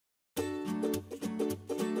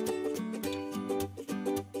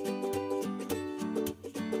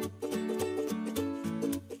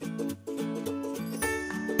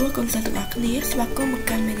កុំសិស្សទាំងអស់គ្នាស្វាគមន៍មក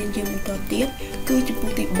កាន់មេរៀនយើងបន្តទៀតគឺចំពោះ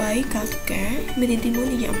ទី3កោសិកាមេរៀនទី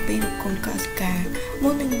1និយាយអំពីរូបគុំកោសិកាមុ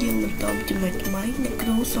ននឹងយើងបន្តចំណុចថ្មីអ្នកគ្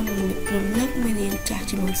រូសូមរំលឹកមេរៀនចាស់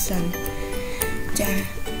ជាមុនសិនចា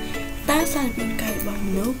តើសារពាង្គកាយរបស់ម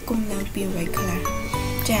នុស្សគុំឡើងពីអ្វីខ្លះ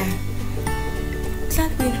ចាសារ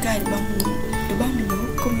ពាង្គកាយរបស់មនុស្ស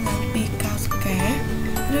គុំឡើងពីកោសិកា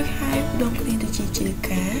ឬហើយដងគ្នាទៅជាជា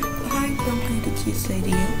ការហើយដងគ្នាទៅជាសរី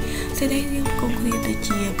រាង្គគុំគ្នាទៅ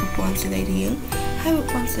ជាប្រព័ន្ធសរីរាង្គហើយប្រ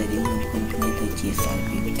ព័ន្ធសរីរាង្គគុំគ្នាទៅជាសារ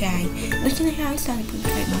ពាង្គកាយដូច្នេះហើយសារពាង្គ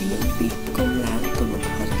កាយរបស់យើងពីគុំឡើងទៅបំ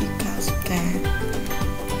ផុតគឺកោសិកា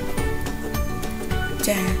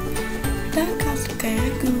ចាតើកោសិកា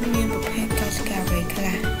គឺមានប្រភេទកោសិកាអ្វីខ្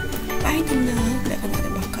លះផ្អែកទៅលើលក្ខណៈរ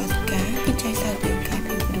បស់កោសិកាគឺចែកសារពាង្គកាយ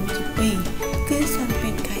ពីរួមជា2គឺសារពា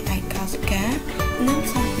ង្គកាយឯកោសិកានិង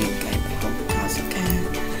សារពាង្គកាយពហុកោសិកា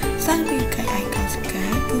សារពាង្គកាយឯកោសិកា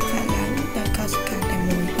គឺកើតឡើងដោយកោសិកាតែ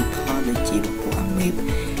មួយឧទាហរណ៍ដូចជាពួកអាមេប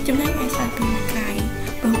ចំណែកឯសារពាង្គកាយ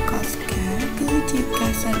ពហុកោសិកាគឺជាកា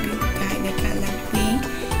រសារពាង្គកាយដែលកើតឡើងពី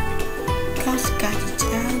កោសិកាជាច្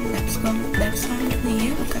រើនដែលផ្សំគ្នា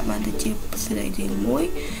បង្កើតបានទៅជាសរីរាង្គមួយ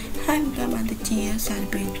ហើយបង្កើតបានទៅជាសារ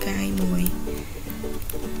ពាង្គកាយមួយ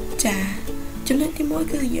ចាចំណុចទី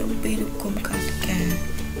1គឺនិយាយអំពីរូបគុំកោសិកា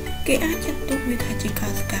គេអាចចាត់ទុកវាថាជាកោ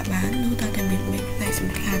សិកាបាននោះតែមាន3ផ្នែកសំ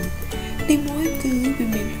ខាន់ទី1គឺវា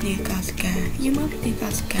មានភ្នាកោសិកាយើងមកភ្នាកោ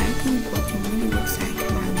សិកាគឺព័ទ្ធជាមួយនឹងខ្សែ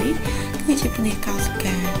ខ្មៅនេះគឺជាភ្នាកោសិ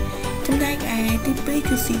កាចំណែកឯទី2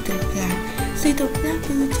គឺស៊ីតូផ្លា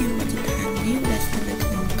គឺជាមជ្ឈដ្ឋានរាងដែលស្ថិតនៅក្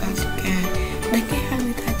នុងកោសិកាដែលគេហៅ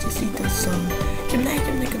វាថាជាស៊ីតូសូមចំណែក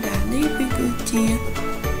ចំណុចកណ្ដាលនេះវាគឺជា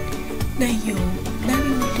ណៃយ៉ូដែល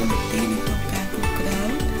មានតួនាទីនៅក្នុងការគ្រប់គ្រ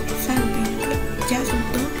ងសារពាង្គចាស់សំ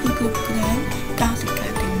ដៅគឺគ្រប់គ្រងកោសិកា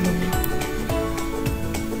ទាំងមូល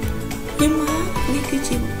យ៉ាងមកនេះគឺ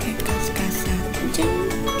ជាប្រភេទកោសិកាសាស្ត្រអញ្ចឹង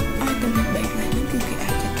ឲ្យតំណែង3ផ្នែកនេះគឺគេអា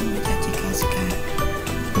ចចាត់ទុកថាជាកោសិកា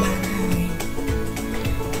បានហើយ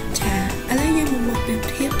ចាឥឡូវយើងមកប្រៀប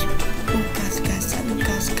ធៀបពីកោសិកាសាស្ត្រនិង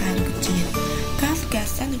កោសិការុក្ខជាតិកោសិកា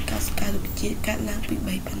សាស្ត្រនិងកោសិការុក្ខជាតិកើតឡើងពី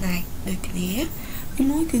3ផ្នែកដូចគ្នាទី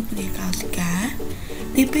1គឺភ្នាកោសិកា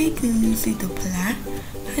ទី2គឺស៊ីតូផ្លា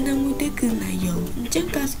ហើយនៅមួយទៀតគឺណៃយ៉ូអញ្ចឹង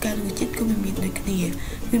កោសិការុក្ខជាតិក៏មានដូចគ្នា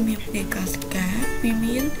វាមានភ្នាកោសិកាវា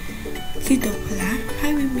មានស៊ីតូផ្លាហើ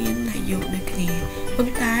យវាមានណៃយ៉ូដូចគ្នាប៉ុ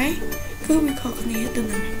ន្តែគឺវាខុសគ្នាទៅ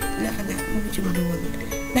នឹងលក្ខណៈមួយចំនួន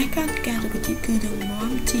ដែលកោសិការុក្ខជាតិគឺរឹង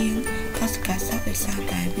មាំជាងកោសិកាសត្វដោយសារ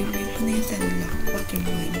តែវាមានភ្នាសេលូឡូសព័ទ្ធជំ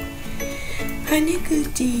នួយហើយនេះគឺ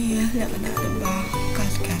ជាលក្ខណៈរបស់កោ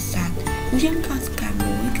សិកាសត្វអញ្ចឹងកោសិកា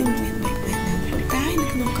មួយគឺមាន3ផ្នែកហ្នឹងប៉ុន្តែនៅ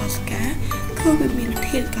ក្នុងកោសិកាគឺវាមាន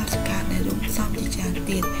ធាតុកោសិកាដែលរួមផ្សំជាច្រើន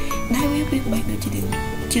ទៀតដែលវាប្រៀបបីដូច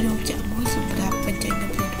ជារោងចក្រមួយសម្រាប់បញ្ចេញនូ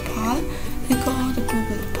វផលិតផលឬក៏ទទួល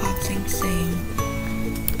ផលិតផលផ្សេង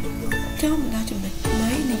ចូលមកដល់ចំណុចថ្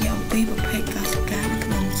មីនិយាយអំពីប្រភេទកោសិកានៅក្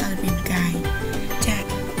នុងសារពាង្គកាយចា៎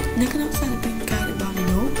នៅក្នុងសារពាង្គកាយរបស់ម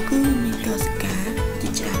នុស្សគឺមានកោសិកាជា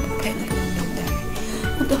ច្រើនប្រភេទនៅក្នុងនោះដែរ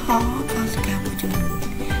ឧទាហរណ៍កោសិកាមួយចំនួន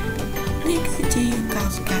នេះគឺជាកោ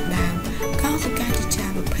សិកាដើមកោសិកាជាច្រើ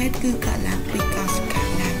នប្រភេទគឺកើតឡើងពីកោសិកា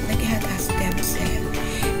ដើមដែលគេហៅថា stem cell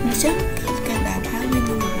អញ្ចឹងកោសិកាដើមហើយមាន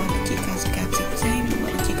លំនាំទៅជាកោសិកាផ្សេងៗមួ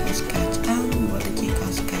យទៅជាកោសិកាឆ្អឹងមួយទៅជាកោ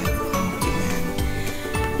សិកាខជាដើម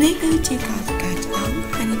នេះគឺជាកោសិកាឆ្អឹង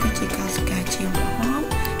ហើយនេះគឺជាកោសិកាឈាមក្រហម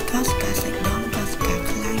កោសិកាសាច់ដុំកោសិកា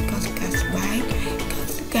ខ្លាញ់កោសិកាស្បែកកោ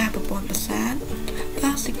សិកាប្រព័ន្ធប្រសាទ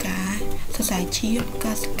កោសិកាសរសៃឈាម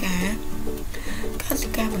កោសិកា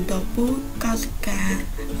បន្តពូជកោសិកា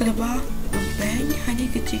របស់បំពេញហើយនេះ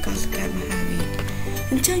គឺជាកោសិកាមហារីក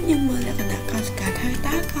អញ្ចឹងយើងមើលលក្ខណៈកោសិកាថា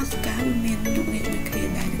តើកោសិកាវាមានរូបរាងដូចគ្នា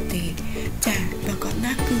ដែរឬទេចា៎ប្រកប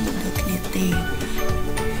ណាស់គឺមិនដូចគ្នាទេ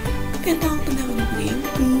តែតោងទៅនឹងរូបរាង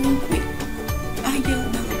គឺវាឲ្យយើង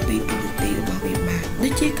ដឹងអំពីតួនាទីរបស់វាបានដូ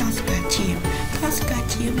ចជាកោសិកាឈា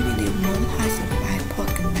មមានរាងមូលហើយសម្បែបផុត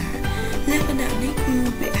កណ្ដាលលក្ខណៈនេះគឺ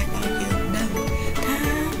វាអាចឲ្យយើងដឹងថា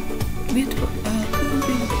វាធ្វើគឺ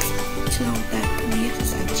វាឆ្លងតាមគ្នាសរ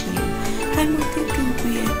សៃឈាមហើយមួយទៀតគឺ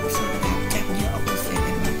វាសម្រាប់ចាប់យកអុកស៊ីសែន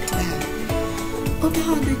ដែលបានច្រើនឧទាហ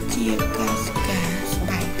រណ៍ដូចជាកោសិកាស្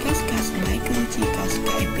បែកគឺជាកោសិ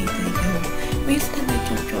កាអេពីតេរីយ៉ូវាស្ថិតនៅ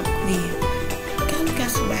ជាប់គ្នាកោសិកា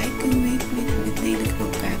ស្បែកគឺវាមានតួនាទីនៅក្នុ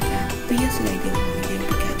ងការការពារសរីរាង្គរបស់យើង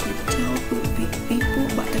ពីការទាញចូលពីពួក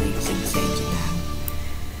បាក់តេរីផ្សេងៗជាដើម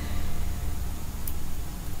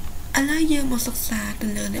ឥឡូវយើងមកសិក្សាទៅ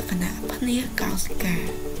លើលក្ខណៈភ្នាកោសិកា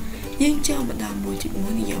យើងចូលមកដល់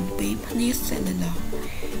 1.1 និយាយអំពីភ្នាសេលូឡូស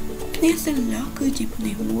ភ្នាសេលូឡូសគឺជាភ្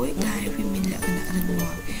នាមួយដែលវាមានលក្ខណៈរឹង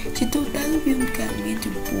មាំជាទូទៅវាមិនកើតមាន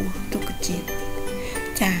ចំពោះរុក្ខជាតិ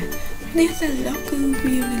ចា នេះសិលឡោគឺ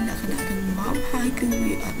វាមានលក្ខណៈរឹងមាំហើយគឺ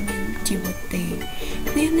វាអត់មានជីវិតទេ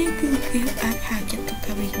នេះគឺគេអាចហៅចាត់ទុក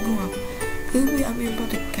ថាវាងាប់គឺវាអត់មានប្រ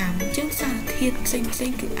តិកម្មអញ្ចឹងសារធាតុផ្សេ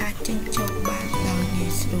ងគឺអាចចេញចូលបានដោយងា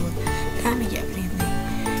យស្រួលតាមរយៈនេះ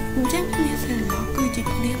អញ្ចឹងគ្នាសិលឡោគឺជា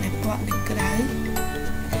គ្នាដែលពាត់នៅក្រៅ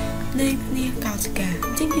នៃគ្នាកោសិកាអ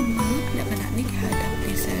ញ្ចឹងយើងមើលលក្ខណៈនេះគេហៅថាគ្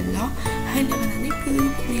នាសិលឡោហើយលក្ខណៈនេះគឺ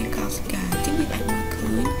គ្នាកោសិកាអញ្ចឹងយើងអាចមើល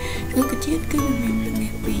ឃើញរុក្ខជាតិគឺវាមានគ្នា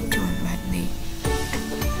ពីរជាន់បែបនេះ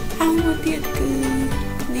ហើយមួយទៀតគឺ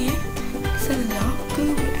គ្នាសិលឡោគឺ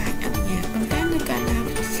វាអាចអនុញ្ញាតប៉ុន្តែនៅកាលណា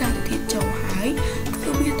សារធាតុចូលហើយគឺ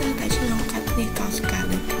វាត្រូវតែឆ្លងកាត់គ្នាកោសិកា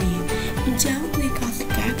ដូចគ្នាអញ្ចឹងគ្នាកោសិ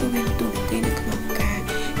កាគឺមានតួនាទីនៅក្នុងការ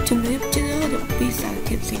ជំរាបជឿរកពីសារ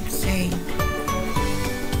ធាតុផ្សេង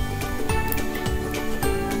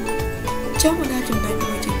ចូលមកដល់ចំណុច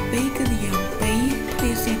មួយទី2គឺនិយម2គ្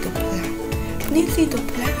នាស៊ីតូផ្លាស់គ្នាស៊ីតូ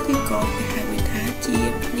ផ្លាស់គឺក៏គេហៅវាថាជា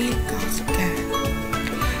គ្នាកោសិកា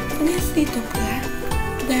គ្នាស៊ីតូផ្លាស់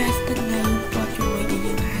ដែលស្ថិតនៅព័ទ្ធជាមួយដែល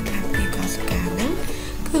យើងហៅថាគ្នាកោសិកាហ្នឹង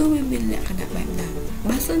គឺវាមានលក្ខណៈបែបហ្នឹង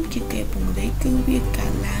បើសិនជាគេពង្រីកគឺវាកើ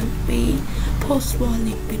តឡើងពី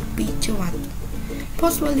phospholipid 2ជាន់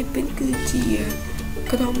phospholipid គឺជា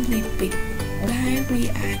ក្រុមលីពីតដែលវា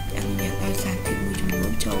អាចអនុញ្ញាតឲ្យសារធាតុមួយចំនួ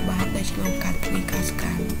នចូលបានដោយឆ្លងកាត់គ្នាកោសិ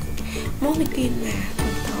កាម៉ូលេគុលណាប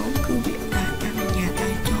ន្ថែមគឺវាអាចអនុញ្ញាតឲ្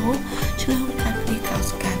យចូលឆ្លងកាត់គ្នាកោ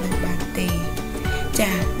សិកានឹងបានទេ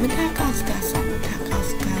ចាមិនថាកោសិកាសត្វមិនថាកោ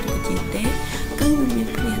សិការុក្ខជាតិទេគឺវាមាន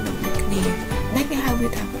គ្នាដូចគ្នាដែលគេហៅវា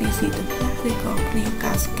ថាគ្នាស៊ីតូផ្លាស់ឬក៏គ្នា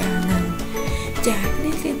កោសិកានឹងចាគ្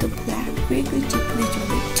នាស៊ីតូផ្លាស់វាគឺជាគ្នាចំ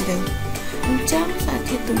ណុចជ្រៅអញ្ចឹងសារ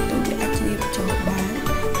ធាតុទូទៅវាអាចជ្រាបចូលបាន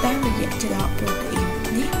តាមរយៈច្រកប្រូតេអ៊ីន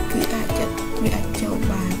នេះគឺអាចចាត់វាអាចចូល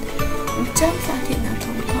បានអញ្ចឹងសារធាតុណា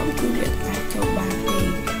ធំគឺវាអាចចូលបានទេ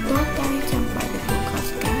តើតែចាំបាច់នៅក្នុងកោ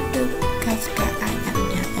សិកាទើបកោសិកាអាចអនុ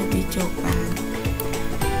ញ្ញាតឲ្យវាចូលបាន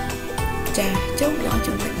ចាចូលដល់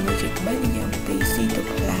ចំណុចមួយទី3និយម2ស៊ីតូ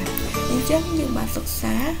ផ្លាស់អញ្ចឹងយើងបានសិក្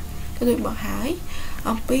សាក៏ដូចមកហើយ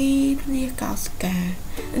អំពីគ្នាកោសិកា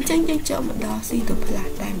អញ្ចឹងយើងចូលមកដល់ស៊ីតូផ្លា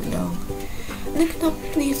ស់តែម្ដងនៅក្នុង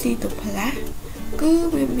គ្នាស៊ីតូផ្លាស់គឺ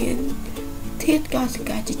វាមានធាតុកោសិ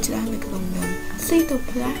កាជាច្រើននៅក្នុងនោះស៊ីតូ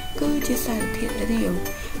ផ្លាស់គឺជាសារធាតុរាវ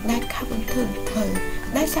ដែលខាប់បន្ថយ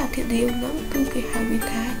ដែលសារធាតុរាវនោះគឺគេហៅវា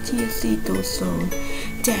ថាជាស៊ីតូសូល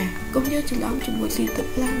ចាកុំយកច្រឡំជាមួយស៊ីតូ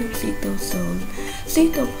ផ្លាស់និងស៊ីតូសូលស៊ី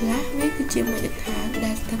តូផ្លាស់វាគឺជាមជ្ឈដ្ឋាន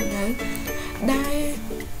ដែលស្ថិតនៅដែល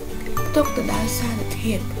ផ្ទុកទៅដោយសារ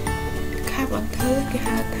ធាតុខាប់បន្ថយគេ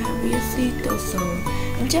ហៅថាវាស៊ីតូសូល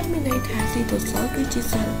អញ្ចឹងមានន័យថាស៊ីតូសូលគឺជា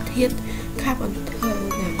សារធាតុខាប់បន្ថយ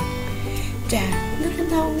ហ្នឹងចានៅក្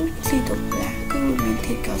នុងស៊ីតូផ្លាស់គឺមាន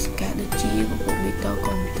ធាតុកោសិកាដូចជាពពុះមីតូ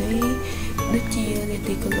កុំទីដូចជារេ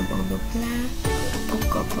ទីកូឡូបងដូផ្លាពពុះ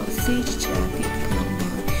កូផូស៊ីជាច្រើនទៀតក្នុង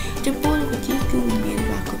នោះចំពោះរុក្ខជាតិគឺមាន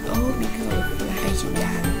វ៉ាកូអូមីក្រូផ្លាហើយជា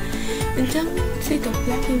ដើមអញ្ចឹងស៊ីតូផ្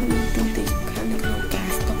លាស់គឺមានតួនាទីសំខាន់នៅក្នុងការ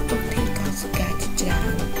ស្តុកទុកធាតុកោសិកាជាច្រើ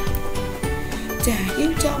នចាយើ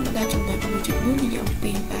ងចូលមកដល់ចំណុចមួយចំនួននិយម2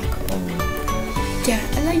វ៉ាកូអូចា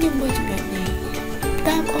ឥឡូវយើងមើលចំណុចនេះ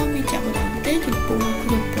តាមអូនមានចាប់អារម្មណ៍ទេចំពោះ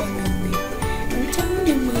រូបពណ៌នេះអញ្ចឹង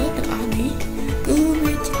យើងមើលទាំងអស់នេះគឺ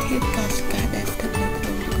វាជាធាតុកោសិកាដែលស្ថិតនៅក្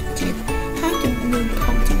នុងរុក្ខជាតិហើយចំនួន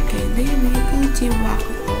ធំជាងគេនេះវាគឺជាវ៉ា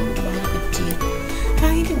កូអូរបស់រុក្ខជាតិ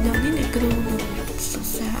ហើយចំណុចនេះអ្នកគ្រូនឹងសិ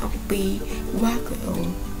ក្សាអំពីវ៉ាកូអូ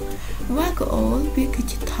វាគឺ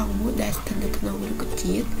ជាថង់មួយដែលស្ថិតនៅក្នុងរុក្ខ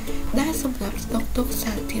ជាតិដែលសម្រាប់ស្តុកទុក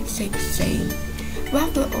សារធាតុផ្សេងវ៉ា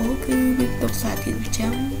កូអូគឺវាផ្ទុកសារធាតុ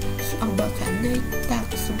ចាំអំបិលកាណេកតាក់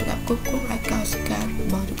សម្រាប់គ្រប់គ្រងឲ្យកោសិការ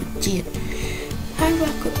បស់រុក្ខជាតិហើយ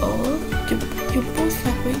វ៉ាកូអូចំពោះស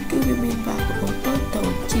ត្វវិញគឺវាមានវ៉ាកូអូតូ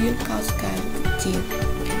ចជាងកោសិការុក្ខជាតិ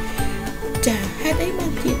ចាហេតុអីបា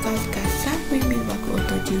នជាកោសិកាសត្វវាមានវ៉ាកូអូ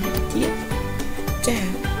តូចជាងរុក្ខជាតិចា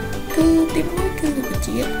គឺទី1គឺរុក្ខ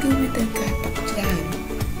ជាតិគឺវាត្រូវការទឹកច្រើន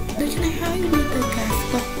ដូច្នេះហើយវាត្រូវការស្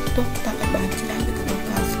តុកទុកទឹកឲ្យបានច្រើននៅក្នុង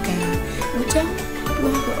កោសិកាអញ្ចឹង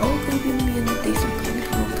វ៉ាកូអូគឺវាមាននទីសំខាន់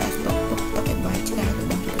ក្នុងការស្តុកទុកទឹកឲ្យបានច្រើនរ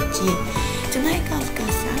បស់រុក្ខជាតិចំណែកកោសិកា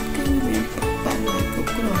សត្វគឺមានបរិមាណគ្រប់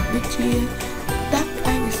គ្រាន់ដូចជាទឹក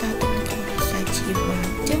អាចរក្សាទុកនៅក្នុងខ្សែឈាមបាន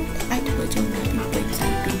អញ្ចឹងអាចធ្វើចូលនៅពីពេញផ្សា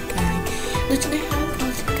យពីកាយដូច្នេះហើយកោ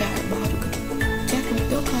សិការបស់រុក្ខជាតិចាស់ទៅ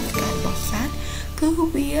កោសិការបស់សត្វគឺ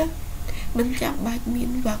វាមិនចាំបាច់មា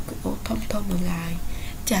នវ៉ាកូអូធំនៅឡើយ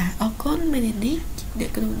ចាអរគុណមេរៀននេះអ្នក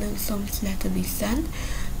គ្រូនឹងសូមស្នើទៅនិស្សិត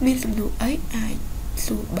មានសំណួរអីអាច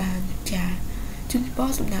សួរបានចាជូនពរ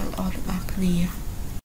សំណាងល្អទាំងអស់គ្នា